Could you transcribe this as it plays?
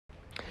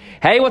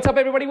Hey, what's up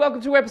everybody? Welcome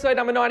to episode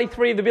number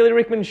 93 of the Billy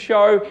Rickman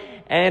Show.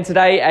 And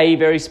today a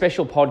very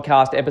special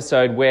podcast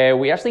episode where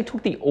we actually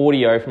took the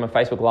audio from a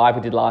Facebook Live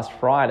we did last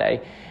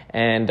Friday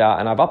and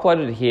I've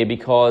uploaded it here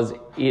because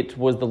it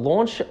was the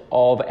launch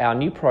of our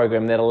new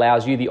program that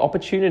allows you the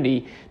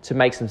opportunity to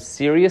make some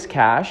serious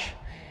cash,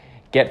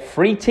 get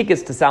free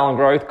tickets to Salon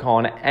Growth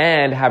Con,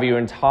 and have your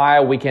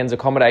entire weekend's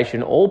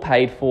accommodation all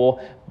paid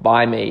for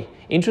by me.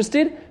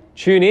 Interested?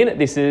 Tune in.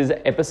 This is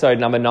episode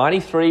number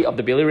 93 of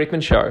the Billy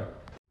Rickman Show.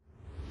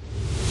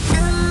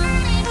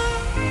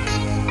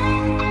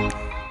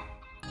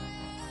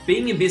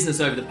 Being in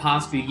business over the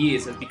past few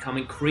years has become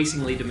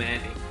increasingly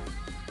demanding.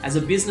 As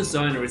a business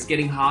owner, it's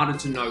getting harder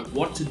to know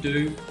what to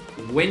do,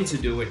 when to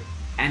do it,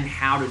 and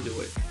how to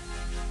do it.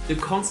 The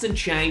constant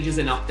changes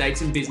and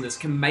updates in business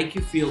can make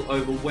you feel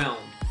overwhelmed.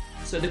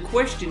 So the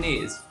question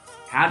is,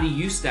 how do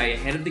you stay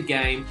ahead of the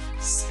game,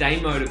 stay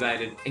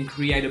motivated, and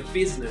create a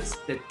business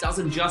that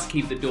doesn't just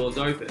keep the doors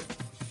open,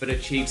 but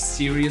achieves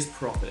serious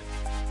profit?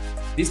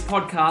 This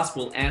podcast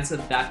will answer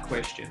that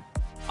question.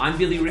 I'm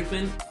Billy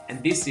Rickman,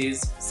 and this is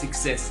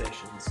Success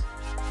Sessions.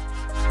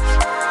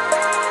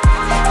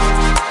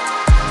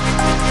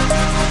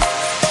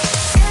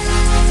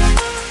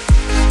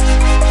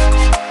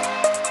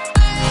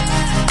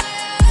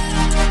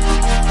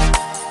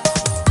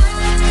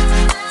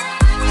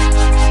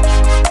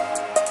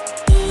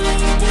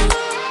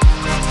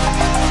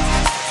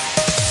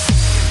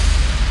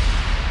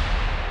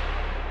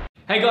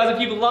 Hey guys, if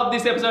you've loved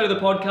this episode of the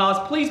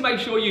podcast, please make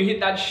sure you hit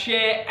that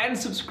share and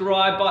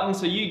subscribe button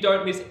so you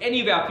don't miss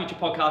any of our future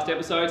podcast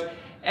episodes.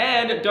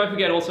 And don't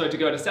forget also to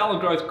go to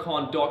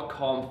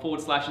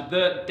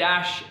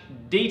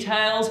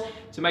salongrowthcon.com/the-details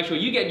to make sure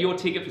you get your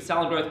ticket for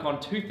Salon Growth Con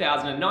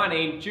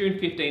 2019, June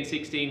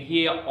 15-16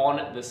 here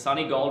on the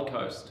sunny Gold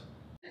Coast.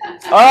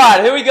 All right,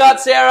 who we got?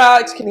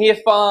 Sarah can hear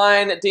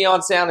fine.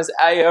 Dion sound is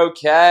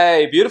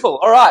A-OK. Beautiful.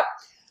 All right.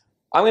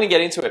 I'm going to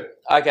get into it.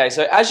 Okay,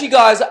 so as you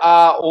guys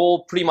are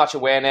all pretty much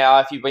aware now,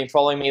 if you've been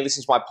following me,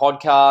 listening to my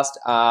podcast,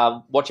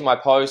 watching my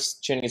posts,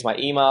 tuning into my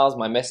emails,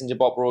 my messenger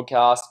bot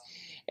broadcast,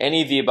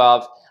 any of the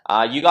above,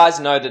 you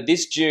guys know that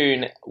this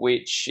June,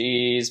 which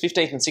is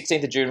 15th and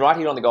 16th of June, right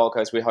here on the Gold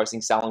Coast, we're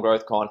hosting Salon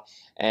Growth Con.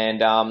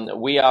 And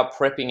we are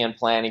prepping and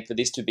planning for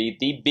this to be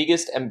the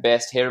biggest and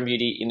best hair and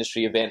beauty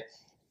industry event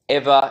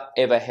ever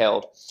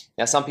held.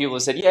 Now, some people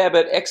have said, yeah,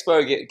 but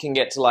Expo can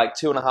get to like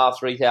 2,500,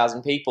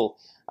 3,000 people.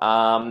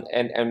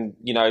 And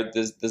you know,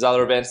 there's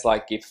other events,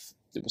 like if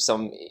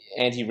some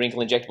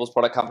anti-wrinkle injectables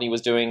product company was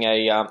doing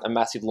a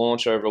massive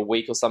launch over a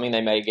week or something, they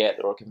may get,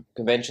 or a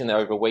convention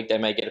over a week, they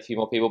may get a few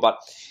more people. But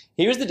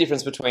here's the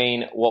difference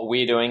between what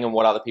we're doing and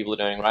what other people are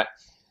doing, right?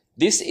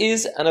 This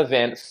is an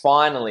event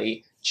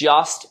finally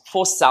just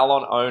for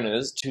salon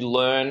owners to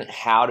learn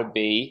how to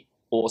be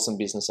awesome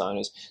business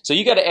owners. So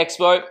you go to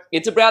Expo,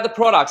 it's about the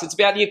products, it's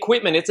about the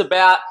equipment, it's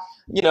about,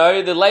 you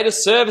know, the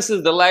latest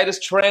services, the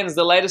latest trends,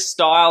 the latest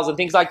styles and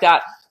things like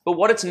that. But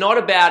what it's not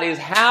about is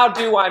how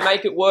do I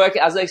make it work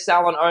as a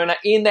salon owner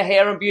in the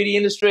hair and beauty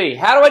industry?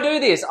 How do I do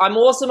this? I'm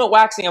awesome at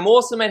waxing. I'm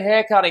awesome at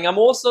hair cutting. I'm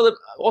also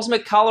awesome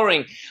at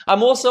coloring.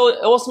 I'm also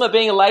awesome at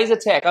being a laser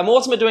tech. I'm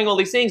awesome at doing all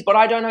these things, but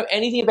I don't know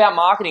anything about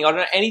marketing. I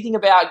don't know anything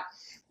about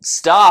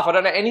staff. I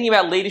don't know anything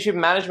about leadership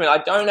and management. I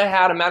don't know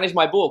how to manage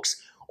my books.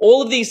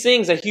 All of these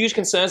things are huge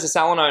concerns to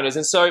salon owners.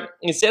 And so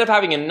instead of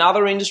having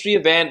another industry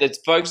event that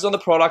focuses on the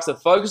products,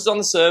 that focuses on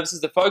the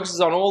services, that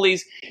focuses on all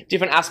these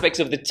different aspects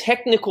of the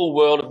technical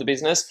world of the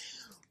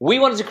business, we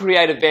wanted to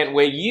create an event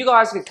where you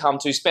guys could come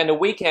to spend a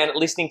weekend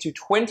listening to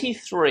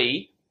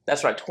 23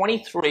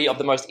 of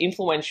the most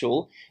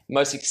influential,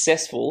 most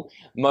successful,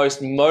 most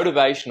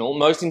motivational,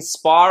 most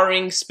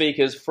inspiring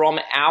speakers from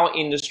our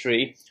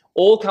industry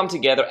all come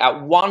together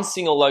at one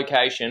single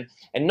location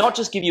and not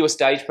just give you a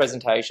stage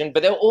presentation,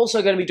 but they're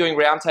also going to be doing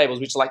roundtables,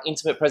 which are like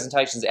intimate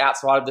presentations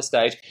outside of the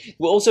stage.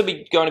 We'll also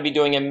be going to be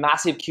doing a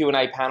massive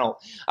Q&A panel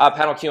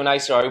Q&A,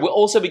 sorry. We'll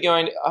also be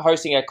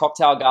hosting a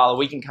cocktail gala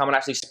where you can come and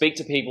actually speak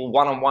to people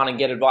one-on-one and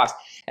get advice.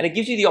 And it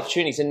gives you the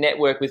opportunity to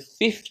network with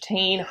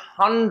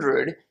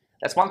 1,500,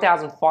 that's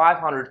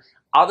 1,500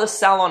 other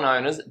salon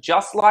owners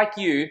just like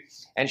you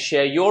and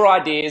share your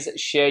ideas,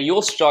 share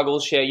your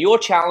struggles, share your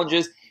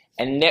challenges,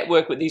 and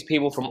network with these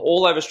people from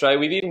all over Australia.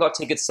 We've even got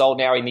tickets sold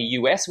now in the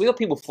US. We got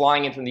people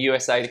flying in from the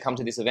USA to come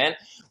to this event.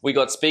 We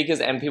got speakers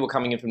and people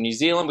coming in from New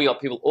Zealand. We got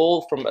people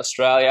all from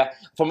Australia,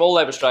 from all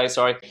over Australia,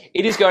 sorry.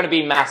 It is going to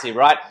be massive,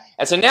 right?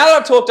 And so now that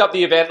I've talked up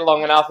the event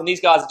long enough, and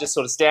these guys are just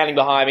sort of standing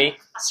behind me,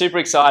 super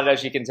excited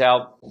as you can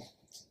tell.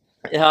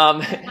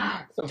 Pumped.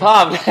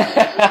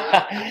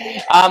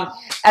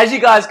 As you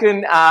guys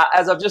can,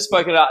 as I've just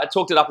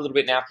talked it up a little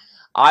bit now,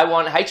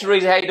 hey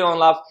Teresa, how you doing,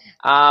 love?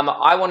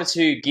 I wanted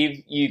to give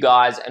you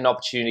guys an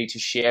opportunity to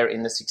share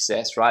in the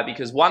success, right?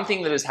 Because one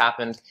thing that has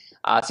happened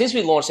since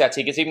we launched our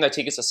tickets, even though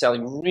tickets are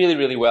selling really,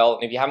 really well,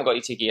 and if you haven't got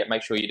your ticket yet,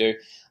 make sure you do.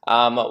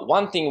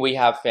 One thing we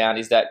have found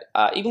is that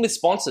even with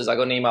sponsors, I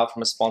got an email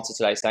from a sponsor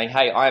today saying,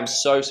 hey, I am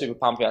so super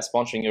pumped about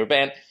sponsoring your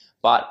event,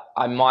 but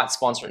I might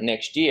sponsor it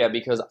next year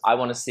because I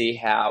want to see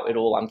how it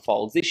all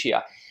unfolds this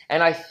year.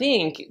 And I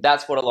think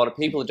that's what a lot of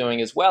people are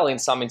doing as well. In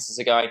some instances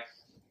are going,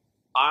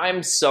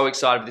 I'm so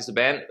excited for this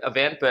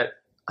event, but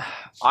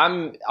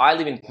I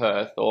live in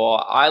Perth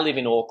or I live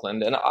in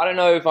Auckland, and I don't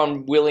know if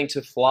I'm willing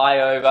to fly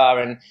over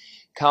and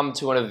come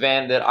to an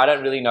event that I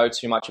don't really know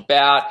too much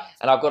about,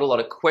 and I've got a lot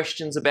of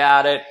questions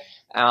about it,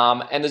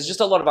 and there's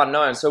just a lot of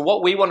unknowns. So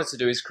what we wanted to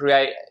do is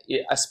create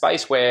a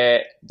space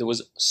where there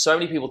was so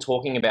many people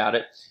talking about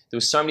it, there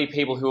was so many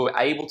people who were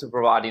able to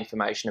provide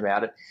information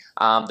about it,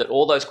 that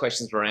all those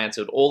questions were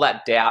answered, all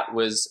that doubt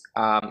was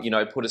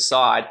put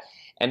aside.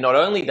 And not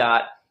only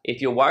that, if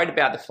you're worried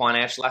about the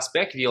financial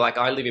aspect, if you're like,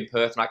 I live in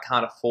Perth and I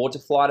can't afford to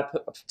fly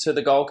to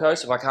the Gold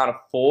Coast, if I can't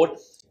afford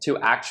to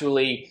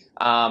actually,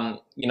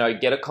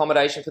 get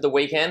accommodation for the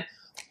weekend,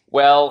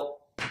 well,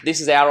 this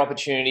is our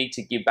opportunity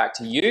to give back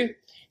to you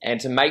and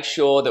to make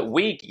sure that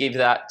we give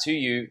that to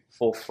you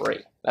for free.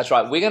 That's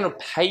right. We're going to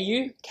pay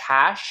you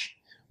cash.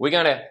 We're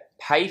going to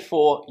pay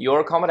for your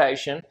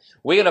accommodation.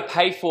 We're going to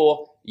pay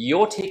for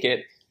your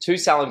ticket to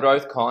Salon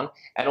Growth Con,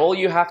 and all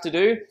you have to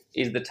do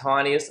is the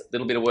tiniest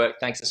little bit of work,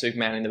 thanks to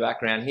Superman in the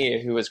background here,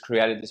 who has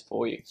created this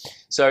for you.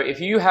 So if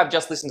you have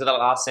just listened to that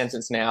last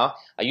sentence now,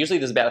 usually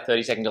there's about a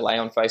 30-second delay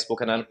on Facebook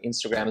and on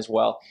Instagram as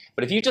well,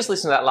 but if you just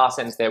listen to that last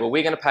sentence there, well,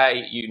 we're going to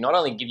pay you, not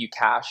only give you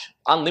cash,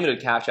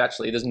 unlimited cash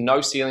actually, there's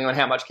no ceiling on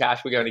how much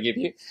cash we're going to give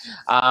you.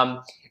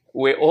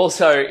 We're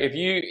also, if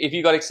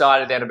you got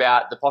excited then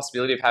about the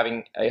possibility of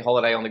having a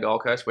holiday on the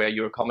Gold Coast where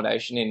your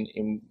accommodation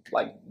in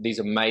like these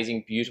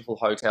amazing, beautiful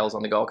hotels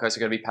on the Gold Coast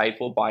are going to be paid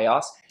for by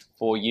us,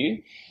 for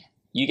you,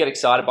 you get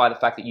excited by the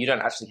fact that you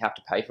don't actually have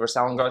to pay for a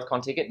Salon Growth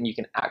Con ticket and you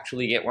can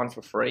actually get one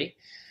for free.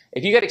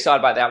 If you get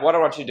excited by that, what I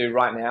want you to do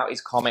right now is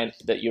comment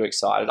that you're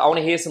excited. I want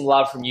to hear some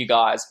love from you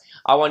guys.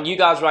 I want you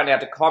guys right now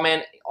to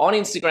comment on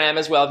Instagram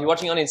as well. If you're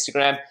watching on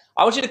Instagram,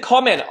 I want you to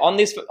comment on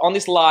this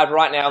live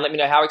right now and let me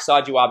know how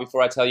excited you are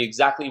before I tell you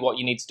exactly what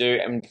you need to do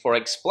and before I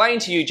explain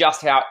to you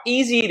just how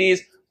easy it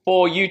is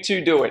for you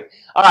to do it.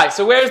 All right,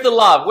 so where's the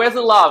love? Where's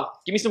the love?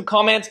 Give me some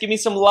comments, give me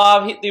some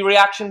love, hit the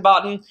reaction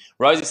button.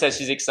 Rosie says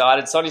she's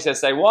excited. Sonia says,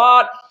 say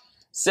what?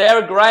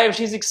 Sarah Graham,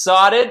 she's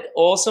excited.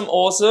 Awesome,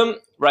 awesome.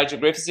 Rachel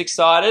Griffith's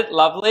excited.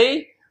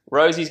 Lovely.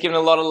 Rosie's giving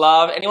a lot of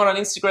love. Anyone on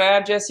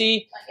Instagram,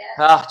 Jesse?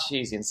 Ah,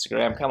 geez,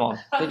 Instagram. Come on.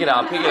 Pick it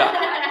up, pick it up.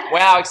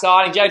 Wow,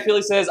 exciting. Jade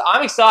Philly says,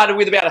 I'm excited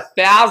with about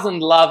 1,000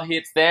 love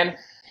hits then.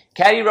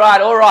 Katie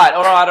Wright, all right,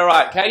 all right, all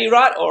right. Katie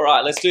Wright, all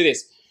right, let's do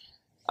this.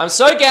 I'm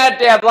so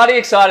goddamn bloody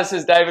excited,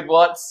 says David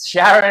Watts.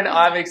 Sharon,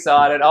 I'm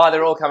excited. Oh,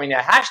 they're all coming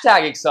now.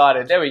 Hashtag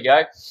excited. There we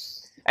go.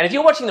 And if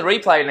you're watching the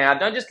replay now,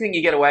 don't just think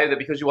you get away with it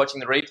because you're watching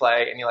the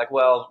replay and you're like,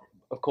 well,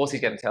 of course he's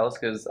going to tell us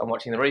because I'm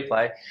watching the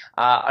replay.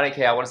 I don't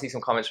care. I want to see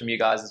some comments from you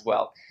guys as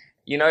well.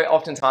 You know,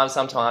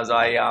 sometimes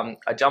I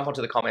jump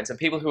onto the comments and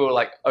people who are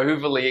like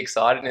overly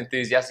excited and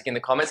enthusiastic in the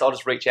comments, I'll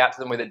just reach out to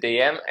them with a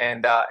DM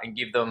and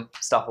give them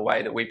stuff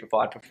away that we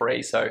provide for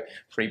free. So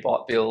free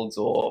bot builds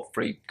or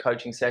free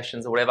coaching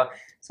sessions or whatever.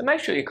 So make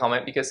sure you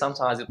comment because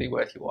sometimes it'll be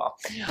worth your while.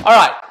 All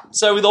right.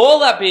 So with all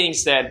that being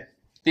said,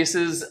 this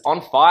is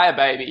on fire,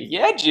 baby.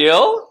 Yeah,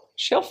 Jill.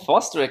 Shell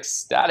Foster,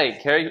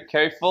 ecstatic.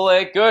 Kerry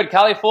Fuller, good.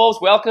 Carly Forbes,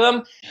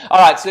 welcome. All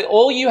right, so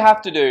all you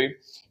have to do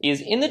is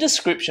in the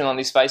description on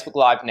this Facebook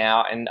Live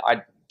now, and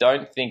I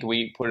don't think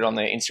we put it on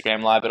the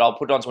Instagram Live, but I'll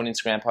put it onto an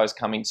Instagram post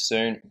coming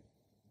soon.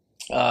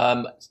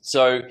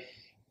 So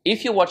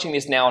if you're watching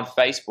this now on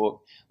Facebook,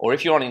 or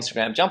if you're on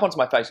Instagram, jump onto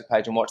my Facebook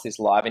page and watch this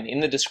live, and in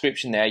the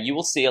description there, you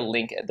will see a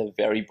link at the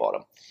very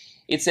bottom.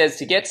 It says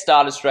to get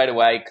started straight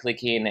away, click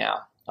here now,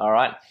 all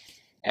right?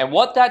 And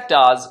what that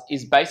does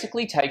is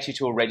basically takes you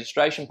to a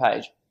registration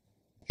page.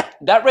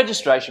 That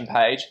registration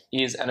page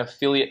is an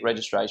affiliate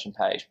registration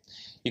page.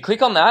 You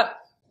click on that,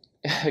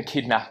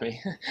 kidnap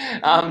me.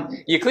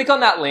 You click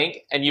on that link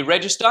and you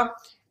register,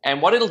 and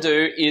what it'll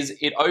do is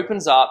it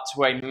opens up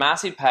to a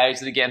massive page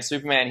that, again,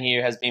 Superman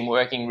here has been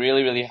working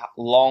really, really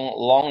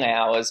long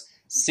hours,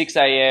 6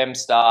 a.m.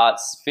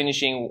 starts,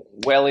 finishing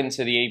well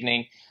into the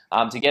evening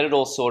to get it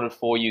all sorted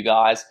for you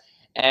guys.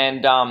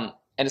 And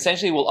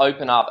essentially we'll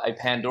open up a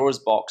Pandora's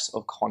box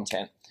of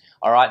content.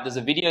 All right, there's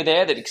a video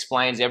there that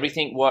explains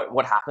everything,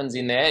 what happens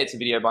in there. It's a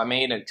video by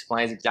me and it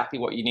explains exactly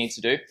what you need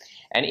to do.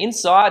 And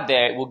inside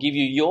there, it will give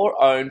you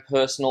your own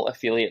personal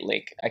affiliate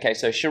link. Okay,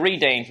 so Cherie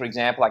Dean, for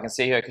example, I can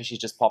see her because she's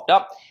just popped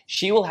up.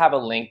 She will have a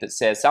link that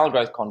says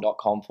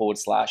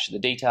salongrowthcon.com/the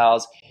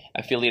details,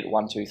 affiliate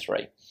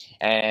 123.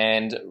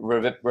 And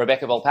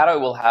Rebecca Volpato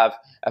will have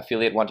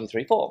affiliate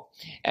 1234.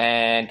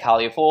 And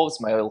Carlia Forbes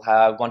will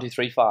have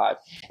 1235.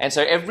 And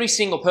so every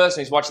single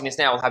person who's watching this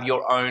now will have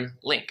your own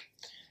link.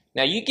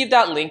 Now you give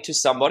that link to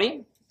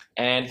somebody,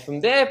 and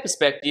from their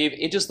perspective,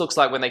 it just looks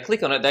like when they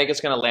click on it, they're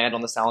just going to land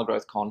on the Salon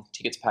Growth Con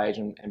tickets page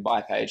and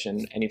buy page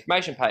and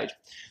information page.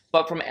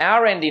 But from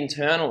our end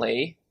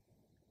internally,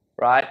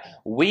 right,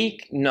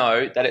 we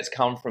know that it's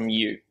come from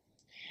you.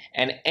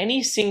 And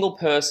any single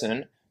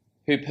person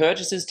who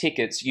purchases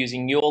tickets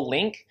using your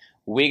link,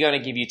 we're going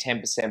to give you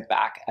 10%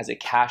 back as a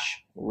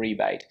cash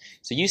rebate.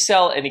 So you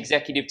sell an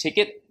executive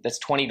ticket, that's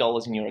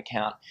 $20 in your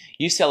account.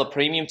 You sell a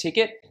premium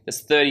ticket,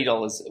 that's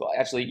 $30.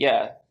 Actually,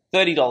 yeah,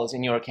 $30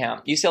 in your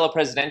account. You sell a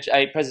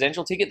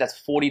presidential ticket,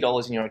 that's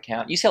 $40 in your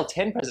account. You sell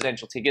 10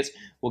 presidential tickets,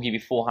 we'll give you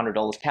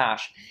 $400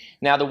 cash.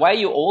 Now, the way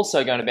you're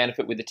also going to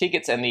benefit with the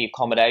tickets and the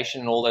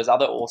accommodation and all those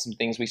other awesome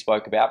things we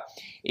spoke about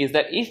is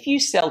that if you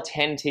sell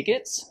 10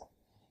 tickets,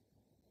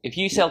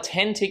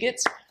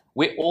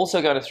 we're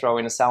also going to throw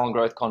in a Salon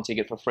Growth Con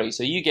ticket for free.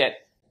 So you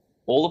get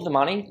all of the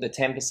money, the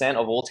 10%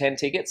 of all 10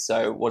 tickets,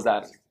 so was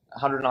that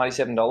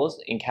 $197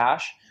 in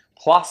cash,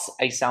 plus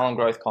a Salon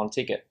Growth Con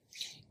ticket.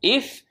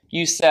 If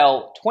you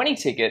sell 20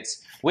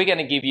 tickets, we're going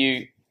to give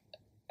you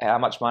how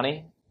much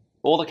money?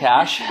 All the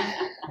cash.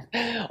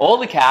 All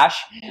the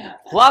cash.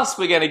 Plus,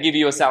 we're going to give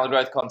you a Salon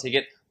Growth Con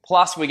ticket.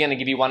 Plus, we're going to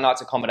give you one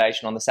night's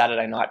accommodation on the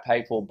Saturday night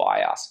paid for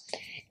by us.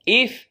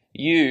 If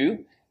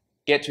you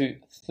get to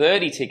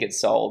 30 tickets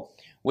sold,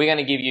 we're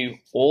going to give you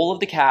all of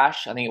the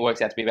cash. I think it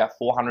works out to be about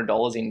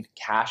 $400 in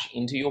cash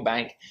into your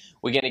bank.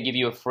 We're going to give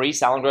you a free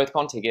Salon Growth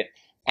Con ticket.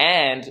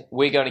 And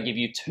we're going to give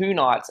you 2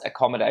 nights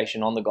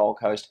accommodation on the Gold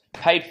Coast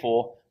paid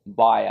for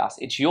by us.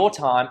 It's your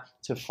time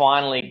to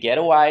finally get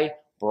away,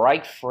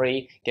 break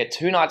free, get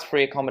 2 nights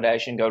free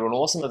accommodation, go to an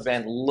awesome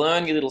event,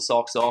 learn your little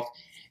socks off,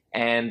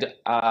 and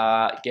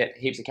get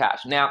heaps of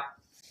cash. Now,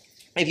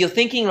 if you're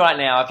thinking right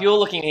now, if you're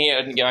looking here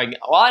and going,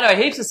 well, I know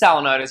heaps of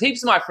salon owners,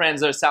 heaps of my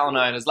friends are salon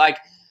owners, like,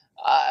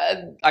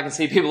 I can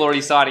see people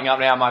already signing up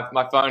now.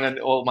 My phone and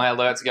all my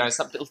alerts are going,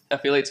 some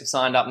affiliates have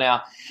signed up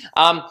now.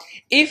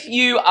 If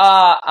you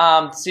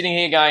are sitting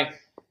here going,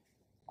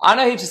 I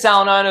know heaps of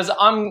salon owners,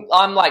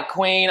 I'm like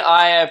Queen,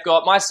 I have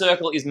got, my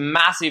circle is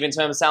massive in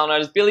terms of salon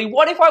owners. Billy,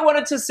 what if I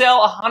wanted to sell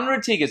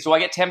 100 tickets? Do I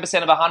get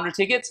 10% of 100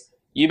 tickets?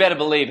 You better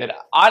believe it.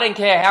 I don't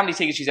care how many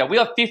tickets you sell. We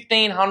got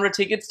 1,500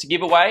 tickets to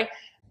give away.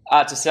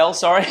 To sell,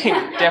 sorry,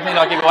 definitely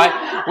not give away.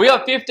 We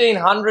got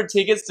 1,500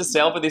 tickets to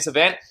sell for this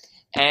event.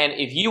 And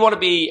if you want to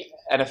be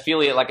an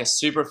affiliate, like a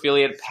super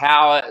affiliate,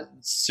 power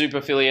super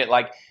affiliate,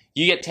 like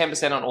you get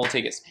 10% on all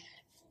tickets.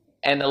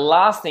 And the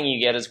last thing you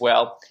get as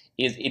well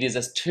is it is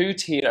a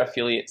 2-tier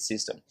affiliate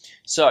system.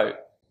 So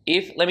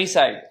if, let me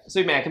say,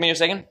 Superman, come here a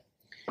second.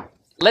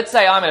 Let's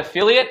say I'm an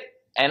affiliate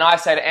and I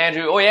say to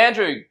Andrew, "Oi,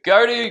 Andrew,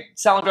 go to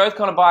Salon Growth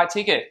Con and buy a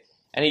ticket."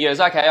 And he goes,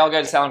 "Okay, I'll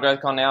go to Salon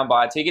Growth Con now and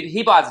buy a ticket."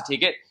 He buys a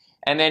ticket.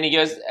 And then he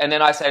goes, and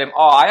then I say to him,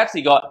 "Oh, I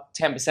actually got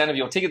 10% of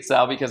your ticket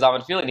sale because I'm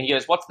an affiliate." And he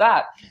goes, "What's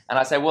that?" And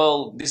I say,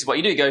 "Well, this is what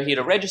you do. Go here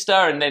to register,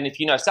 and then if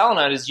you know salon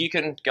owners, you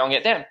can go and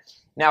get them."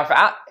 Now,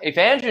 if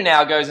Andrew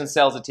now goes and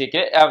sells a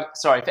ticket,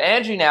 if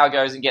Andrew now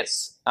goes and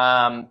gets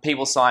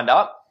people signed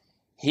up,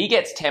 he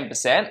gets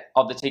 10%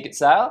 of the ticket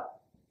sale,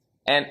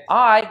 and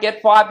I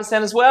get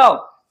 5% as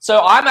well. So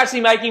I'm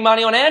actually making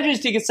money on Andrew's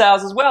ticket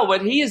sales as well,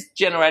 what he is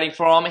generating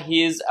from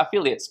his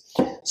affiliates.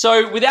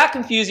 So without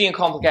confusing and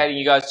complicating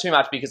you guys too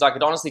much, because I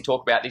could honestly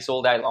talk about this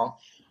all day long,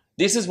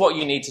 this is what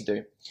you need to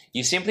do.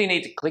 You simply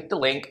need to click the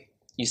link.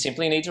 You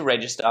simply need to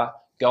register,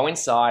 go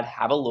inside,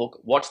 have a look,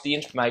 watch the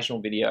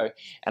informational video,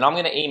 and I'm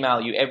going to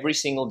email you every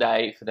single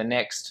day for the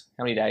next,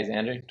 how many days,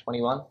 Andrew?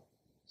 21?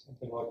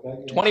 Something like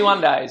that, yeah.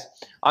 21 days.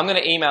 I'm going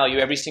to email you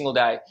every single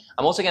day.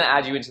 I'm also going to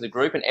add you into the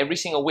group, and every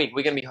single week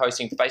we're going to be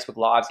hosting Facebook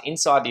Lives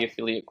inside the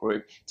affiliate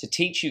group to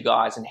teach you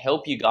guys and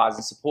help you guys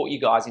and support you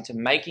guys into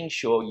making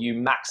sure you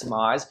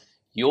maximize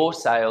your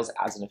sales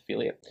as an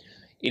affiliate.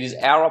 It is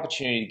our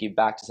opportunity to give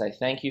back, to say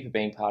thank you for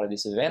being part of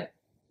this event.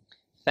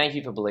 Thank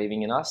you for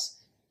believing in us.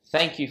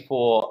 Thank you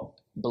for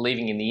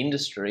believing in the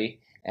industry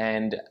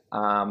and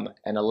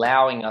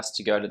allowing us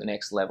to go to the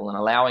next level, and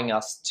allowing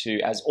us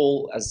to, as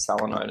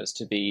salon owners,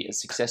 to be as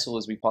successful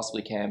as we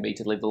possibly can be,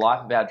 to live the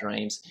life of our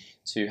dreams,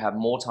 to have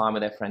more time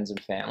with our friends and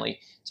family,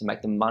 to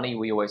make the money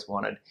we always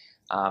wanted,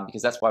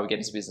 because that's why we get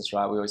into business,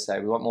 right? We always say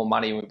we want more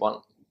money, and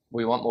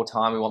we want more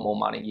time, we want more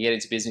money. You get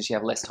into business, you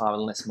have less time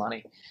and less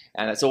money,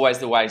 and that's always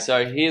the way.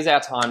 So here's our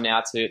time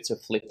now to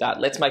flip that.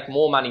 Let's make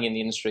more money in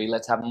the industry.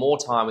 Let's have more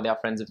time with our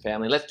friends and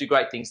family. Let's do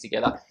great things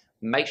together.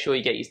 Make sure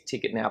you get your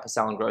ticket now for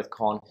Salon Growth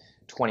Con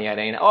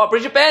 2018. Oh,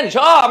 Bridget Benj.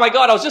 Oh my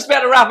God, I was just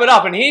about to wrap it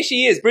up, and here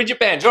she is, Bridget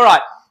Benj. All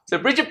right, so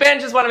Bridget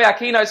Benj is one of our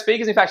keynote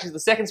speakers. In fact, she's the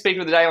second speaker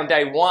of the day on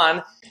day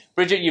 1.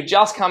 Bridget, you've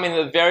just come in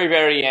at the very,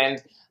 very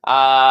end,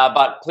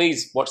 but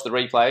please watch the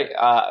replay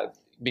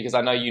because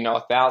I know you know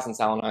 1,000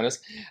 salon owners.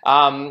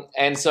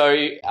 And so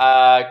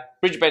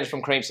Bridget Benj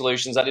from Cream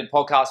Solutions, I did a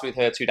podcast with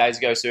her 2 days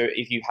ago, so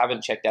if you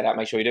haven't checked that out,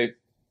 make sure you do.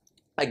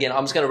 Again,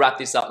 I'm just going to wrap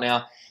this up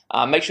now.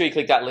 Make sure you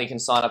click that link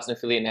and sign up as an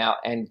affiliate now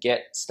and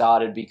get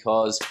started,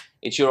 because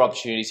it's your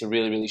opportunity to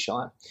really, really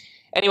shine.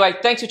 Anyway,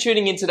 thanks for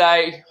tuning in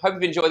today. Hope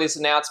you've enjoyed this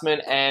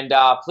announcement, and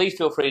please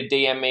feel free to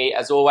DM me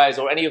as always,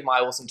 or any of my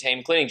awesome team,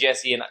 including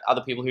Jesse and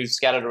other people who've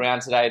scattered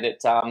around today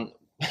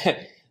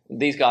that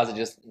these guys are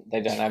just,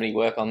 they don't have any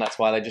work on, that's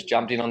why they just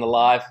jumped in on the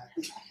live.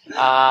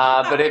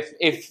 But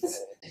if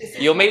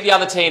you'll meet the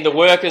other team, the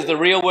workers, the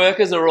real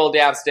workers are all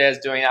downstairs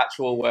doing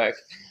actual work.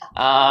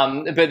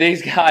 But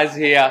these guys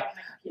here,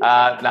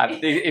 no,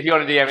 if you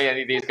want to DM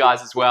any of these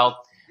guys as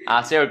well,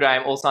 Sarah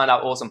Graham, all signed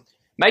up, awesome.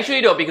 Make sure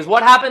you do it, because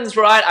what happens,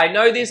 right, I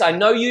know this, I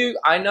know you,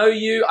 I know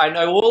you, I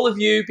know all of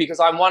you, because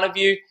I'm one of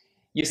you.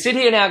 You sit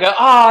here now and go,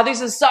 oh,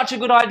 this is such a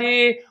good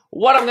idea.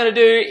 What I'm going to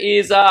do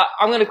is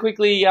I'm going to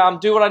quickly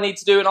do what I need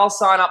to do and I'll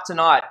sign up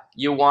tonight.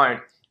 You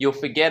won't. You'll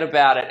forget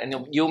about it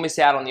and you'll miss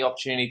out on the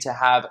opportunity to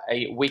have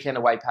a weekend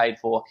away paid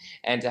for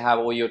and to have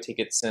all your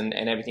tickets and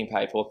everything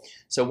paid for.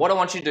 So what I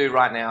want you to do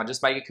right now,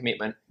 just make a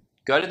commitment.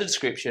 Go to the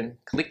description,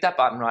 click that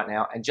button right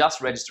now and just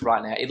register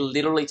right now. It'll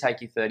literally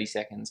take you 30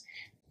 seconds.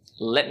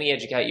 Let me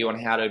educate you on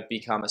how to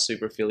become a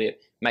super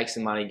affiliate, make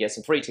some money, get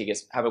some free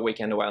tickets, have a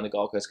weekend away on the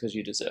Gold Coast because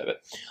you deserve it.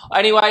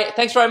 Anyway,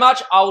 thanks very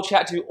much. I will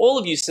chat to all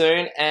of you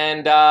soon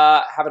and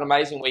have an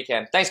amazing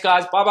weekend. Thanks,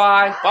 guys.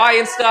 Bye-bye. Bye,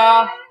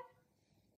 Insta.